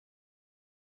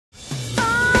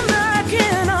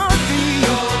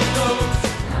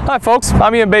Hi folks,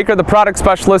 I'm Ian Baker, the product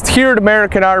specialist here at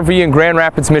American RV in Grand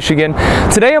Rapids, Michigan.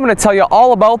 Today I'm going to tell you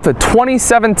all about the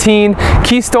 2017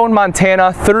 Keystone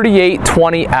Montana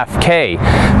 3820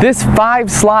 FK. This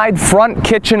 5-slide front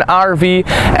kitchen RV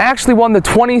actually won the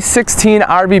 2016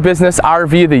 RV Business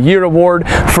RV of the Year award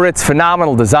for its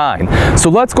phenomenal design. So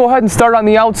let's go ahead and start on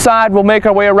the outside. We'll make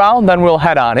our way around, then we'll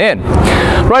head on in.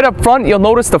 Right up front, you'll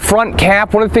notice the front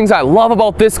cap. One of the things I love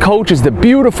about this coach is the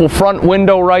beautiful front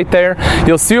window right there.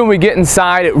 You'll see when we get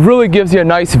inside, it really gives you a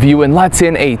nice view and lets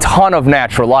in a ton of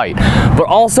natural light. But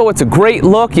also, it's a great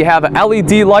look. You have an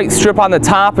LED light strip on the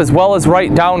top as well as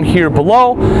right down here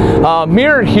below.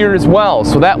 Mirrored here as well,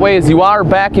 so that way as you are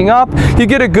backing up, you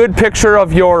get a good picture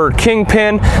of your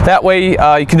Kingpin. That way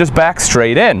you can just back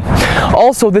straight in.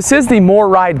 Also, this is the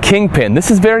MORryde Kingpin.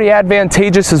 This is very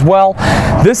advantageous as well.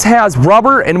 This has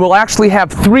rubber and will actually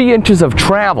have 3 inches of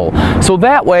travel. So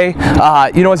that way,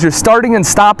 you know, as you're starting and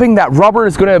stopping, that rubber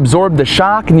is going to absorb the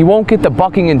shock and you won't get the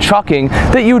bucking and chucking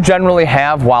that you generally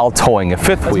have while towing a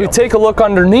fifth wheel. As we take a look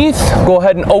underneath, go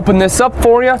ahead and open this up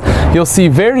for you. You'll see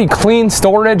very clean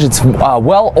storage. It's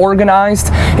well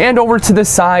organized. And over to this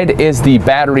side is the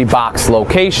battery box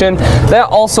location. That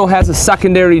also has a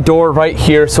secondary door right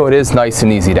here, so it is nice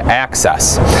and easy to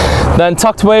access. Then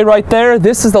tucked away right there,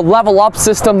 this is the level up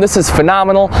system. This is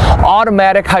phenomenal.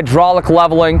 Automatic hydraulic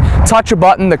leveling. Touch a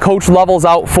button, the coach levels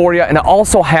out for you, and it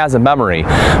also has a memory.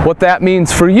 What that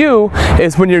means for you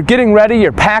is when you're getting ready,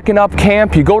 you're packing up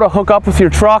camp, you go to hook up with your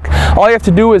truck, all you have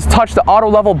to do is touch the auto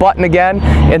level button again,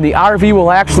 and the RV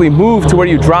will actually move to where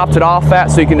you dropped it off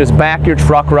at, so you can just back your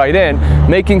truck right in,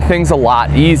 making things a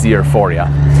lot easier for you.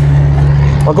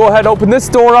 I'll go ahead and open this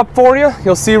door up for you.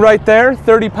 You'll see right there,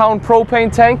 30-pound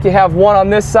propane tank. You have one on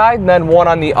this side and then one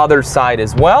on the other side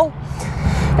as well.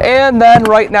 And then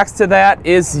right next to that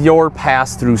is your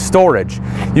pass-through storage.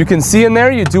 You can see in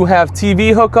there you do have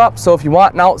TV hookup, so if you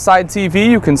want an outside TV,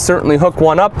 you can certainly hook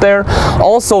one up there.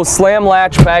 Also slam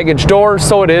latch baggage door,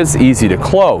 so it is easy to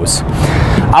close.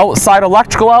 Outside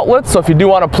electrical outlets, so if you do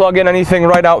want to plug in anything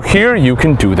right out here, you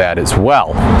can do that as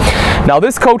well. Now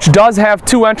this coach does have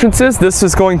 2 entrances. This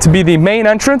is going to be the main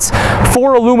entrance,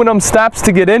 4 aluminum steps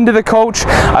to get into the coach.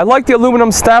 I like the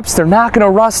aluminum steps, they're not going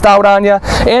to rust out on you,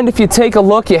 and if you take a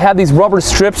look, you have these rubber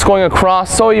strips going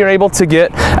across, so you're able to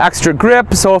get extra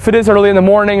grip, so if it is early in the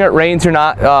morning, it rains, you're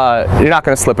not going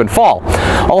to slip and fall.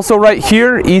 Also right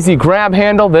here, easy grab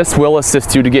handle. This will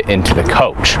assist you to get into the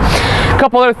coach. A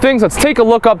couple other things, let's take a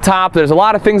look up top. There's a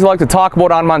lot of things I like to talk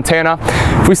about on Montana.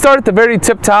 If we start at the very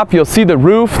tip top, you'll see the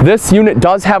roof. This unit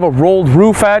does have a rolled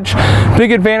roof edge.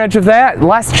 Big advantage of that,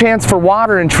 less chance for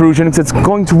water intrusion because it's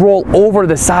going to roll over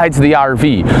the sides of the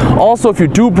RV. Also, if you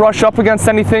do brush up against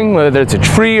anything, whether it's a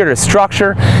tree or a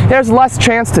structure, there's less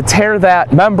chance to tear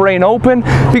that membrane open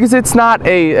because it's not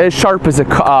as sharp as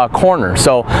a corner.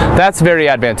 So that's very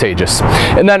advantageous.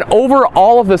 And then over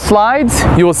all of the slides,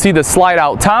 you will see the slide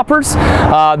out toppers.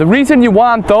 The reason you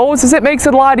want those is it makes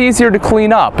it a lot easier to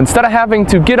clean up. Instead of having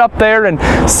to get up there and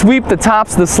sweep the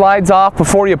tops of the slides off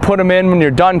before you put them in when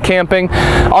you're done camping,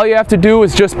 all you have to do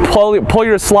is just pull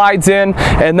your slides in,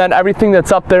 and then everything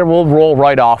that's up there will roll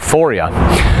right off for you.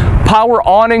 Power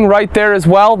awning right there as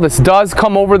well. This does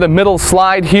come over the middle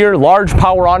slide here, large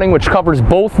power awning which covers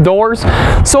both doors.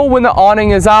 So when the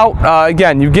awning is out,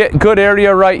 again, you get good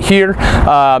area right here,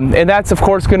 and that's of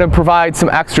course going to provide some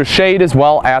extra shade as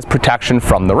well as protection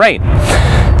from the rain.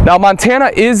 Now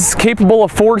Montana is capable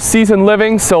of 4-season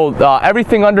living, so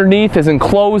everything underneath is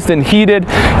enclosed and heated.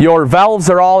 Your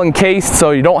valves are all encased, so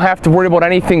you don't have to worry about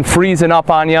anything freezing up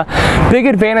on you. Big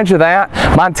advantage of that,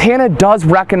 Montana does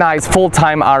recognize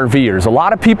full-time RVers. A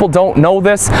lot of people don't know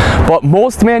this, but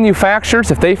most manufacturers,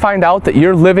 if they find out that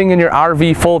you're living in your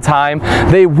RV full-time,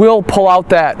 they will pull out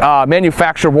that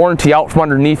manufacturer warranty out from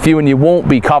underneath you and you won't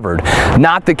be covered.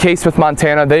 Not the case with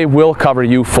Montana. They will cover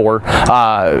you for,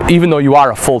 even though you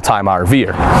are a full-time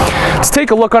RVer. Let's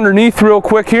take a look underneath real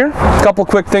quick here. A couple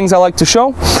quick things I like to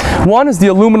show. One is the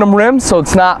aluminum rim, so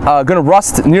it's not going to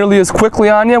rust nearly as quickly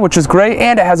on you, which is great,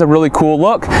 and it has a really cool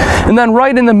look. And then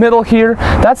right in the middle here,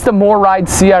 that's the MORryde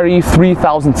CRE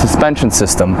 3000 suspension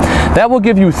system. That will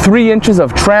give you 3 inches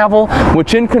of travel,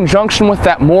 which in conjunction with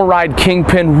that MORryde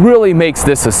Kingpin really makes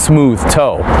this a smooth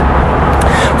tow.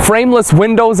 frameless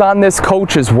windows on this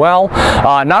coach as well.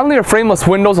 Not only are frameless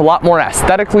windows a lot more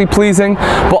aesthetically pleasing,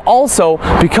 but also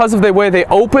because of the way they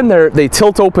open, they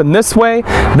tilt open this way.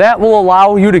 That will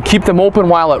allow you to keep them open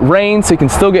while it rains, so you can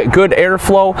still get good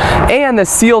airflow, and the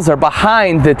seals are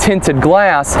behind the tinted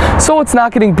glass, so it's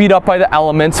not getting beat up by the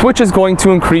elements, which is going to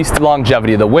increase the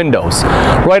longevity of the windows.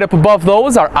 Right up above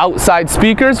those are outside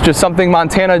speakers, just something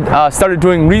Montana started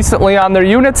doing recently on their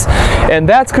units, and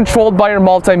that's controlled by your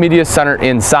multimedia center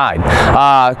inside.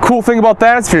 Cool thing about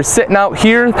that is if you're sitting out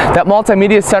here, that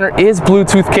multimedia center is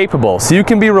Bluetooth capable, so you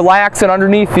can be relaxing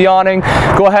underneath the awning,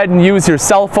 go ahead and use your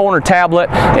cell phone or tablet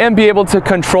and be able to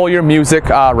control your music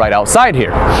right outside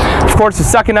here. Of course, the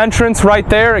second entrance right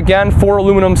there, again, 4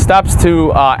 aluminum steps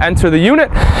to enter the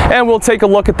unit, and we'll take a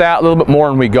look at that a little bit more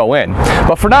when we go in.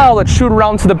 But for now, let's shoot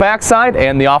around to the back side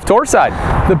and the off-door side.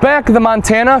 The back of the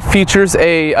Montana features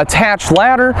a attached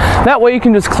ladder. That way you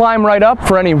can just climb right up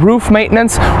for any roof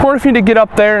maintenance, or if you need to get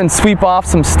up there and sweep off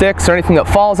some sticks or anything that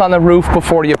falls on the roof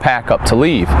before you pack up to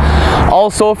leave.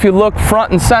 Also, if you look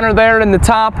front and center there in the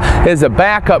top is a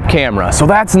backup camera, so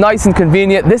that's nice and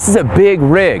convenient. This is a big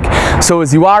rig, so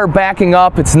as you are backing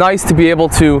up, it's nice to be able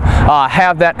to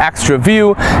have that extra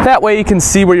view. That way you can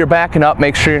see where you're backing up,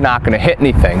 make sure you're not going to hit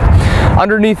anything.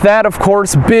 Underneath that, of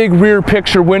course, big rear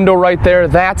picture window right there.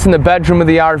 That's in the bedroom of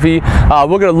the RV.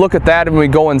 We're going to look at that when we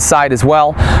go inside as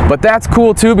well. But that's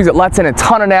cool too because it lets in a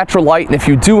ton of natural light, and if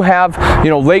you do have,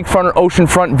 lakefront or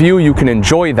oceanfront view, you can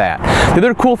enjoy that. The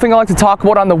other cool thing I like to talk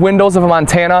about on the windows of a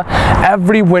Montana,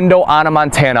 every window on a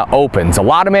Montana opens. A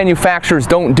lot of manufacturers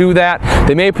don't do that.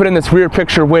 They may put in this rear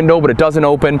picture window, but it doesn't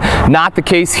open. Not the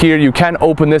case here. You can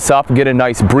open this up and get a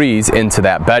nice breeze into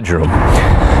that bedroom.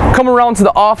 Come around to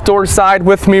the off-door side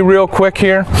with me real quick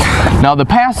here. Now, the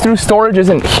pass-through storage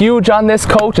isn't huge on this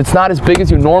coach. It's not as big as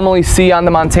you normally see on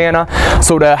the Montana.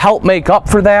 So to help make up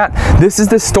for that, this is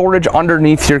the storage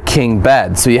underneath your king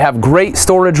bed. So you have great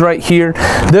storage right here.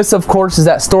 This, of course, is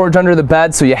that storage under the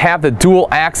bed. So you have the dual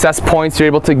access points. You're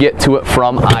able to get to it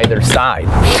from either side.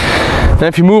 Then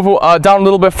if you move down a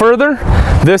little bit further,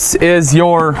 this is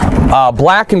your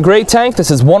black and gray tank. This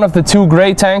is one of the 2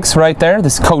 gray tanks right there.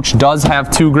 This coach does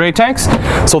have 2 gray tanks,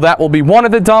 so that will be one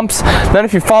of the dumps. Then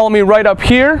if you follow me right up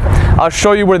here, I'll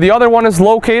show you where the other one is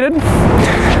located.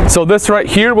 So this right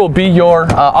here will be your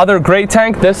other gray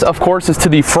tank. This, of course, is to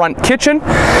the front kitchen.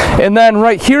 And then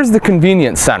right here's the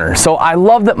convenience center. So I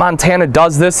love that Montana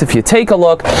does this. If you take a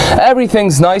look,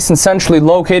 everything's nice and centrally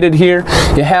located here.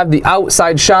 You have the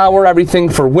outside shower, everything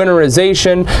for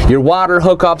winterization, your water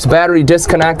hookups, battery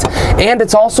disconnect, and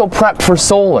it's also prepped for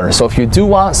solar. So if you do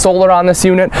want solar on this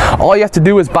unit, all you have to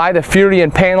do is buy the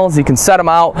Furion panels. You can set them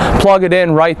out, plug it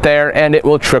in right there, and it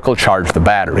will trickle charge the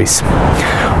batteries.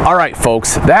 All right,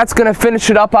 folks, that's going to finish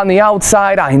it up on the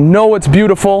outside. I know it's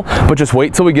beautiful, but just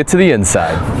wait till we get to the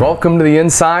inside. Welcome to the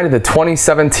inside of the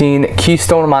 2017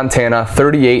 Keystone Montana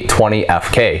 3820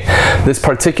 FK. This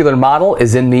particular model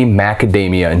is in the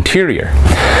macadamia interior.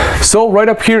 So right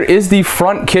up here is the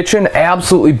front kitchen,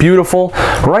 absolutely beautiful.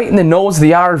 Right in the nose of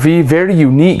the RV, very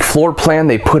unique floor plan.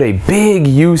 They put a big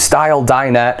U-style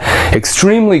dinette,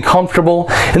 extremely comfortable,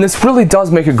 and this really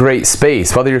does make a great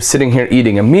space. Whether you're sitting here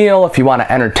eating a meal, if you want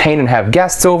to entertain and have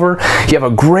guests over, you have a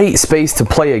great space to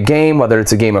play a game, whether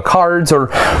it's a game of cards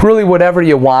or really whatever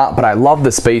you want, but I love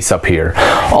the space up here.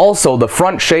 Also, the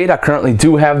front shade, I currently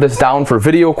do have this down for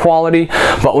video quality,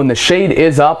 but when the shade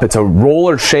is up, it's a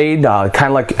roller shade, kind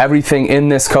of like everything in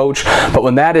this coach, but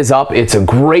when that is up, it's a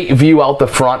great view out the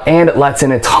front, and it lets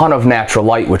in a ton of natural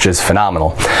light, which is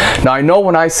phenomenal. Now, I know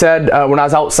when I said, when I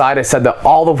was outside, I said that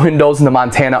all the windows in the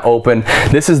Montana open.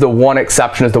 This is the one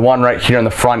exception, is the one right here in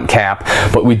the front cap,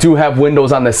 but we do have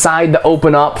windows on the side that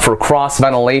open up for cross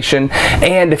ventilation,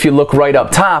 and if you look right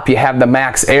up top, you have the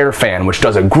Max Air fan, which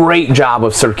does a great job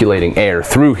of circulating air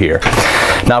through here.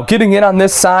 Now, getting in on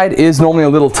this side is normally a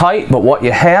little tight, but what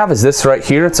you have is this right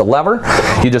here. It's a lever.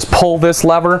 You just pull this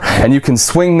lever, and you can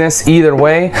swing this either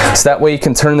way, so that way you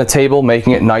can turn the table,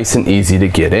 making it nice and easy to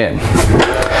get in.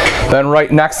 Then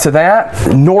right next to that,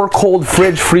 Norcold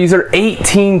fridge freezer,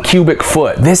 18 cubic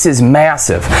foot. This is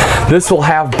massive. This will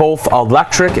have both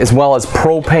electric as well as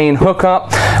propane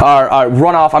hookup,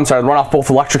 runoff both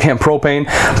electric and propane,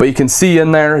 but you can see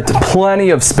in there plenty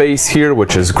of space here,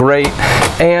 which is great,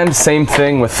 and same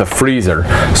thing with the freezer.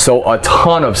 So a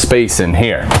ton of space in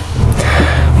here.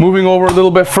 Moving over a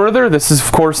little bit further, this is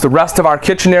of course the rest of our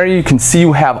kitchen area. You can see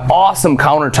you have awesome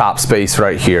countertop space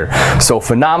right here. So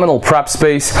phenomenal prep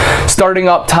space. Starting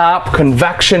up top,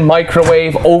 convection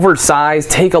microwave, oversized.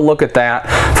 Take a look at that.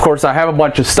 Of course, I have a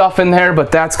bunch of stuff in there,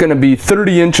 but that's going to be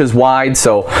 30 inches wide.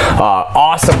 So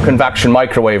awesome convection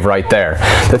microwave right there.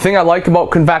 The thing I like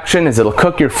about convection is it'll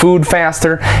cook your food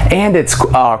faster and it's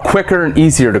quicker and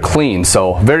easier to clean.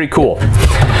 So very cool.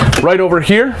 Right over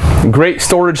here, great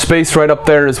storage space right up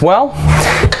there as well.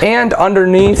 And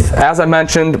underneath, as I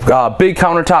mentioned, big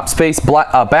countertop space,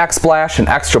 backsplash, and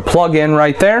extra plug-in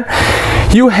right there.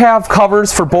 You have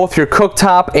covers for both your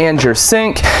cooktop and your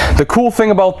sink. The cool thing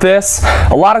about this,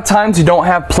 a lot of times you don't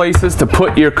have places to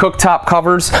put your cooktop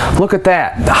covers. Look at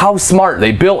that, how smart.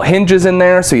 They built hinges in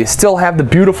there so you still have the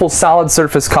beautiful solid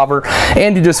surface cover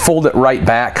and you just fold it right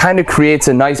back. Kind of creates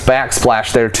a nice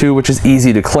backsplash there too, which is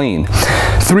easy to clean.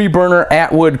 3-burner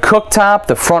Atwood cooktop.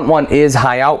 The front one is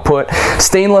high output.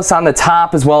 Stainless on the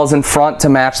top as well as in front to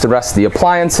match the rest of the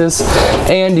appliances.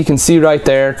 And you can see right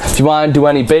there, if you want to do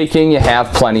any baking, you have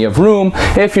plenty of room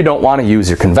if you don't want to use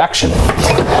your convection.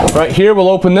 Right here, we'll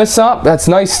open this up. That's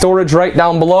nice storage right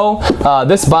down below.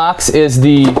 This box is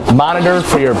the monitor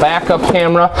for your backup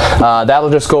camera.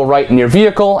 That'll just go right in your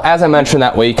vehicle. As I mentioned,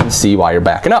 that way you can see while you're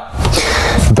backing up.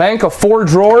 Bank of 4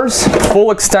 drawers,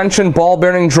 full extension ball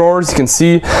bearing drawers. You can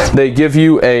see they give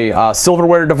you a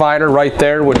silverware divider right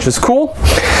there, which is cool.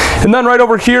 And then right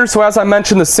over here, so as I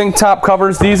mentioned, the sink top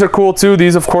covers, these are cool too.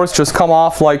 These of course just come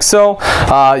off like so.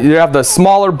 You have the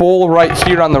smaller bowl right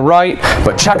here on the right,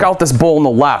 but check out this bowl on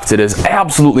the left. It is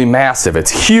absolutely massive.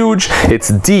 It's huge, it's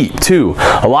deep too.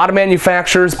 A lot of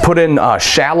manufacturers put in a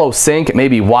shallow sink. It may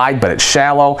be wide, but it's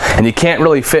shallow, and you can't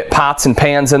really fit pots and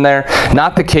pans in there.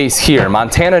 Not the case here.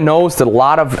 Montana knows that a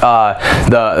lot of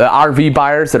the RV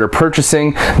buyers that are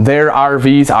purchasing their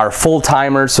RVs are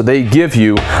full-timers, so they give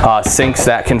you sinks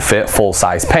that can fit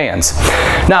full-size pans.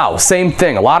 Now, same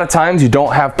thing. A lot of times you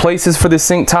don't have places for the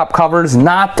sink top covers.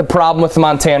 Not the problem with the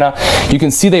Montana. You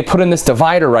can see they put in this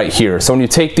divider right here. So when you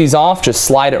take these off, just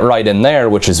slide it right in there,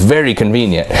 which is very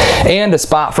convenient. And a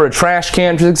spot for a trash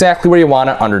can, which is exactly where you want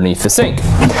it underneath the sink.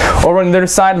 Over on the other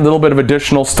side, a little bit of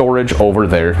additional storage over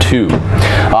there too.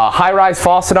 High-rise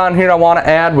faucet on here I want to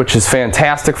add, which is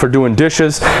fantastic for doing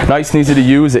dishes. Nice and easy to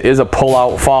use. It is a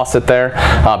pull-out faucet there.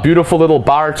 Beautiful little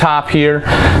bar top here.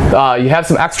 You have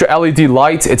some extra LED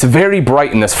lights. It's very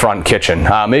bright in this front kitchen.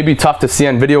 Maybe tough to see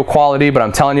on video quality, but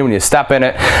I'm telling you, when you step in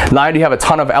it, not only do you have a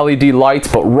ton of LED lights,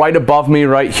 but right above me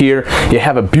right here, you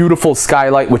have a beautiful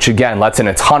skylight, which again lets in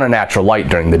a ton of natural light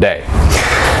during the day.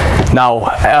 Now,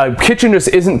 a kitchen just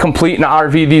isn't complete in an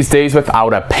RV these days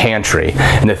without a pantry.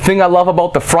 And the thing I love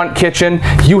about the front kitchen,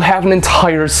 you have an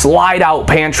entire slide-out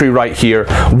pantry right here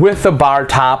with a bar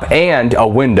top and a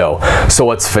window.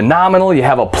 So it's phenomenal. You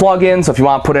have a plug-in, so if you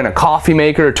want to put in a coffee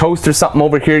maker or toaster, something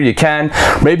over here, you can.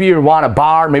 Maybe you want a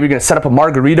bar, maybe you're going to set up a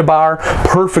margarita bar.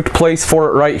 Perfect place for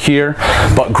it right here.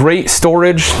 But great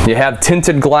storage. You have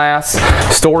tinted glass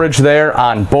storage there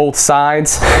on both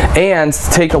sides. And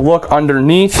take a look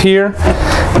underneath here.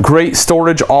 Great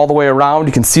storage all the way around.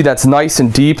 You can see that's nice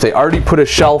and deep. They already put a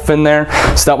shelf in there,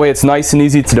 so that way it's nice and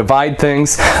easy to divide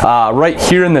things. Right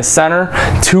here in the center,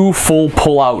 2 full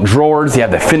pull-out drawers. You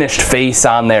have the finished face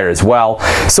on there as well.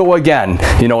 So again,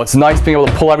 you know, it's nice being able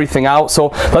to pull everything out. So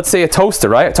let's say a toaster,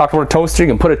 right? I talked about a toaster. You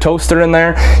can put a toaster in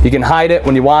there. You can hide it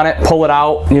when you want it, pull it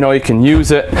out. You know, you can use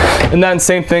it. And then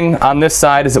same thing on this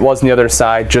side as it was on the other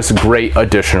side. Just great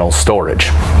additional storage.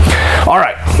 All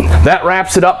right, that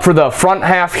wraps it up for the front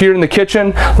half here in the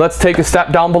kitchen. Let's take a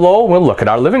step down below and we'll look at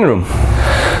our living room.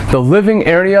 The living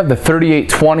area of the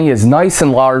 3820 is nice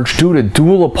and large due to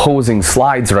dual opposing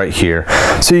slides right here.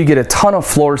 So you get a ton of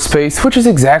floor space, which is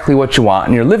exactly what you want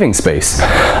in your living space.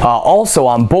 Also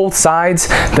on both sides,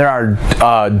 there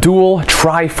are dual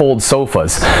tri-fold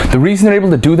sofas. The reason they're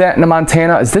able to do that in the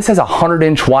Montana is this has a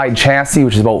 100-inch wide chassis,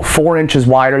 which is about 4 inches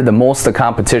wider than most of the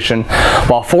competition.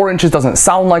 While 4 inches doesn't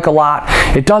sound like a lot,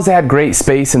 it does add great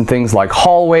space in things like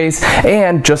hallways,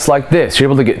 and just like this, you're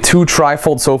able to get 2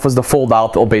 tri-fold sofas to fold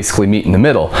out that will basically meet in the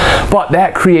middle. But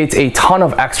that creates a ton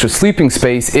of extra sleeping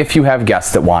space if you have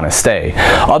guests that want to stay.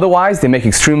 Otherwise, they make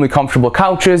extremely comfortable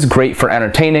couches, great for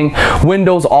entertaining,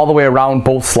 windows all the way around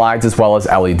both slides as well as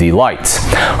LED lights.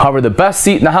 However, the best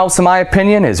seat in the house in my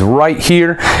opinion is right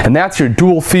here, and that's your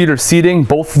dual theater seating.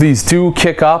 Both of these do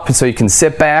kick up so you can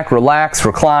sit back, relax,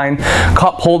 recline.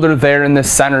 Cup holder there in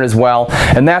this center as well,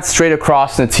 and that's straight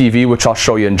across in the TV, which I'll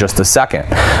show you in just a second.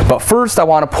 But first I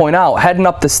want to point out, heading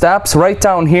up the steps, right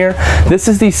down down here, this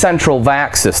is the central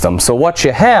vac system. So what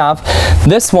you have,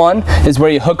 this one is where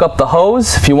you hook up the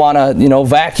hose if you want to, you know,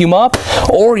 vacuum up,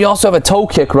 or you also have a toe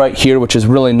kick right here, which is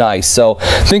really nice. So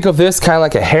think of this kind of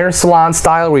like a hair salon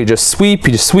style where you just sweep,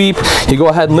 you go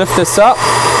ahead and lift this up.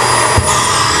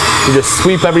 You just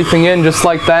sweep everything in just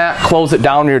like that, close it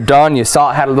down, you're done. You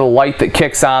saw it had a little light that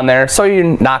kicks on there, so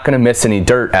you're not going to miss any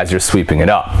dirt as you're sweeping it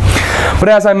up. But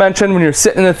as I mentioned, when you're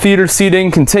sitting in the theater seating,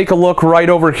 you can take a look right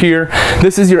over here.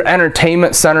 This is your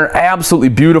entertainment center, absolutely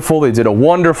beautiful. They did a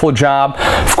wonderful job.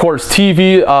 Of course,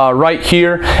 TV right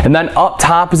here, and then up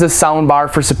top is a sound bar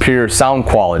for superior sound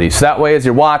quality. So that way, as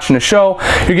you're watching a show,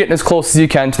 you're getting as close as you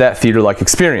can to that theater-like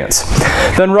experience.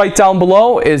 Then right down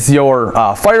below is your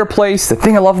fireplace. The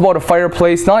thing I love about a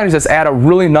fireplace, not only does this add a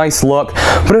really nice look,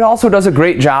 but it also does a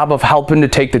great job of helping to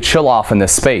take the chill off in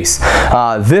this space.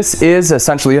 This is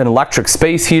essentially an electric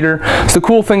space heater. So the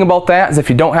cool thing about that is if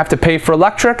you don't have to pay for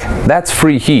electric, that's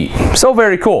free heat. So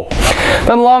very cool.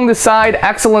 Then along the side,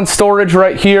 excellent storage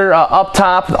right here up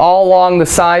top, all along the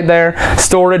side there.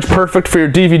 Storage perfect for your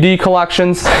DVD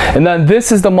collections. And then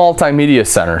this is the multimedia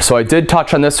center. So I did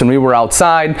touch on this when we were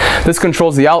outside. This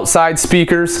controls the outside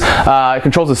speakers. It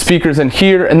controls the speakers in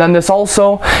here. And then this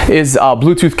also is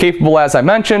Bluetooth capable, as I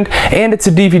mentioned, and it's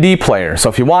a DVD player. So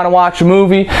if you want to watch a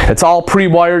movie, it's all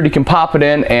pre-wired. You can pop it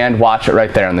in and watch it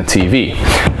right there on the TV.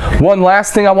 One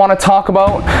last thing I want to talk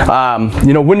about,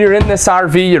 you know, when you're in this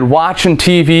RV, you're watching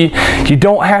TV, you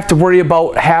don't have to worry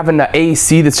about having the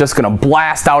AC that's just going to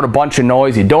blast out a bunch of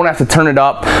noise. You don't have to turn it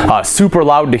up super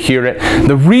loud to hear it.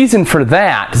 The reason for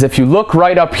that is if you look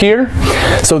right up here,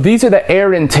 so these are the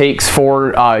air intakes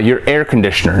for your air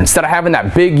conditioner. Instead of having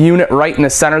that big unit right in the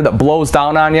center that blows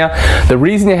down on you, the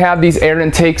reason you have these air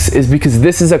intakes is because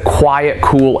this is a quiet,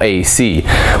 cool AC.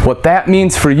 What that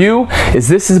means for you is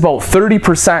this is about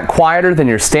 30% quieter than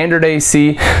your standard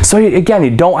AC. So again,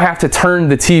 you don't have to turn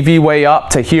the TV way up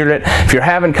to hear it. If you're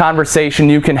having conversation,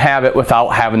 you can have it without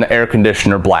having the air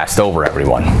conditioner blast over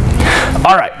everyone.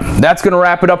 All right, that's going to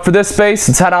wrap it up for this space.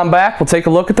 Let's head on back. We'll take a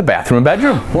look at the bathroom and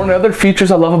bedroom. One of the other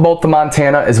features I love about the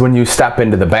Montana is when you step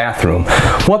into the bathroom.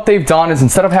 What they've done is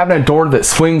instead of having a door that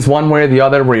swings one way or the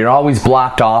other where you're always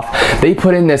blocked off, they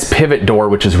put in this pivot door,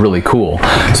 which is really cool.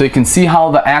 So you can see how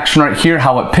the action right here,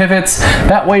 how it pivots.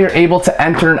 That way you're able to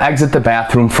enter and exit the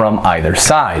bathroom from either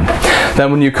side.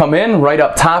 Then when you come in, right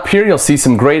up top here, you'll see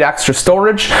some great extra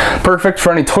storage. Perfect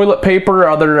for any toilet paper or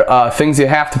other things you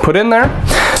have to put in there.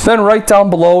 Then right down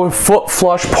below, foot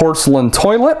flush porcelain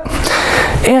toilet.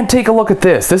 And take a look at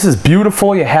this. This is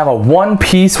beautiful. You have a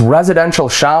one-piece residential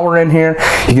shower in here.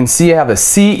 You can see you have a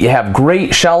seat, you have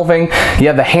great shelving, you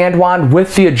have the hand wand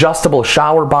with the adjustable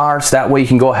shower bar, so that way you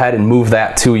can go ahead and move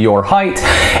that to your height.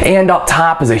 And up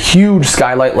top is a huge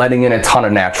skylight letting in a ton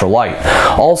of natural light.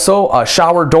 Also, a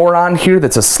shower door on here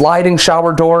that's a sliding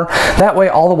shower door. That way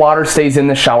all the water stays in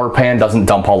the shower pan, doesn't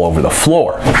dump all over the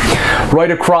floor. Right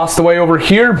across the way over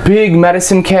here, big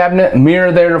medicine cabinet,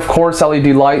 mirror there, of course,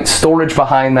 LED light, storage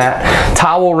behind that,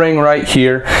 towel ring right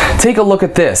here. Take a look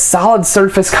at this, solid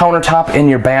surface countertop in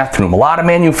your bathroom. A lot of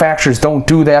manufacturers don't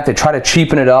do that. They try to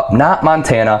cheapen it up. Not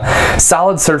Montana.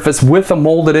 Solid surface with a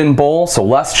molded in bowl, so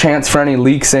less chance for any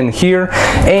leaks in here,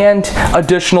 and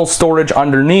additional storage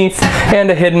underneath, and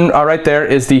a hidden, right there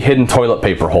is the hidden toilet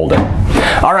paper holder.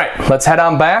 All right, let's head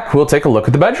on back. We'll take a look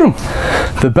at the bedroom.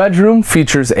 The bedroom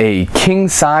features a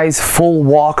king-size full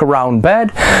walk-around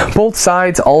bed. Both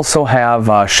sides also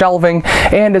have shelving,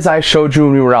 and as I showed you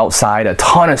when we were outside, a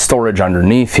ton of storage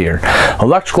underneath here.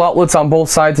 Electrical outlets on both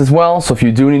sides as well, so if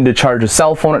you do need to charge a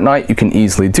cell phone at night, you can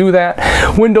easily do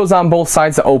that. Windows on both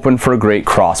sides that open for a great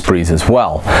cross breeze as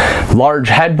well. Large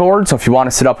headboard, so if you want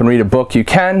to sit up and read a book, you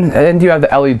can, and you have the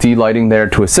LED lighting there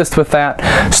to assist with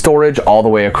that. Storage all the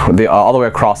way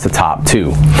across the top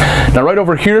too. Now right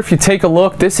over here, if you take a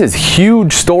look, this is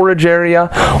huge storage area,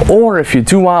 or if you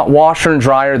do want washer and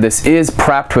dryer, this is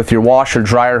prepped with your washer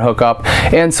dryer hookup,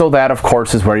 and so that of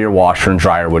course is where your washer and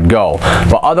dryer would go.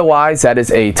 But otherwise, that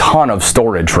is a ton of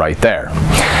storage right there.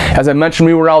 As I mentioned,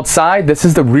 we were outside. This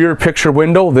is the rear picture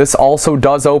window. This also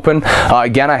does open.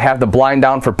 Again, I have the blind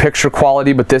down for picture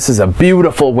quality, but this is a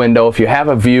beautiful window. If you have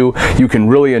a view, you can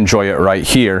really enjoy it right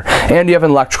here. And you have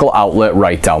an electrical outlet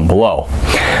right down below.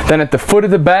 Then at the foot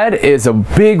of the bed is a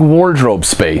big wardrobe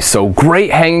space. So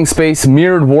great hanging space,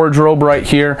 mirrored wardrobe right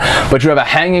here. But you have a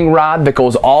hanging rod that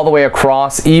goes all the way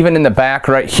across, even in the back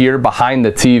right here behind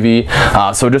the TV,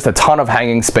 so just a ton of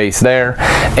hanging space there,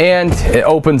 and it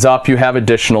opens up. You have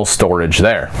additional storage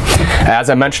there.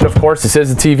 As I mentioned, of course, this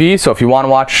is a TV, so if you want to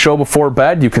watch a show before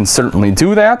bed, you can certainly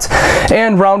do that.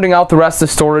 And rounding out the rest of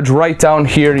the storage, right down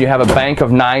here you have a bank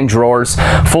of 9 drawers,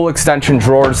 full extension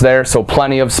drawers there, so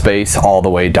plenty of space all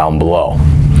the way down below.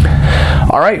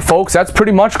 Alright folks, that's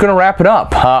pretty much going to wrap it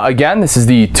up. Again, this is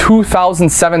the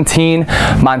 2017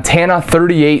 Montana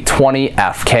 3820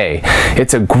 FK.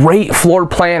 It's a great floor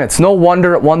plan. It's no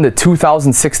wonder it won the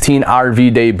 2016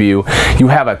 RV debut. You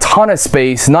have a ton of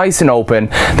space, nice and open.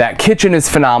 That kitchen is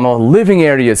phenomenal. Living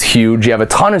area is huge. You have a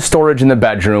ton of storage in the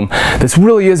bedroom. This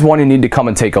really is one you need to come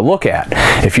and take a look at.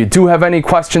 If you do have any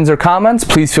questions or comments,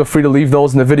 please feel free to leave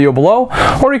those in the video below,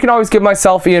 or you can always give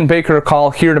myself, Ian Baker, a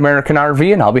call here at American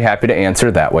RV, and I'll be happy to answer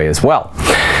that way as well.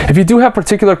 If you do have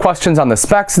particular questions on the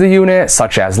specs of the unit,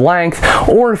 such as length,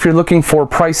 or if you're looking for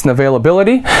price and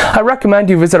availability, I recommend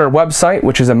you visit our website,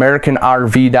 which is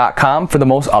AmericanRV.com, for the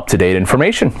most up-to-date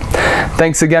information.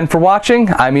 Thanks again for watching.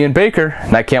 I'm Ian Baker,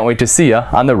 and I can't wait to see you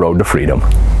on the road to freedom.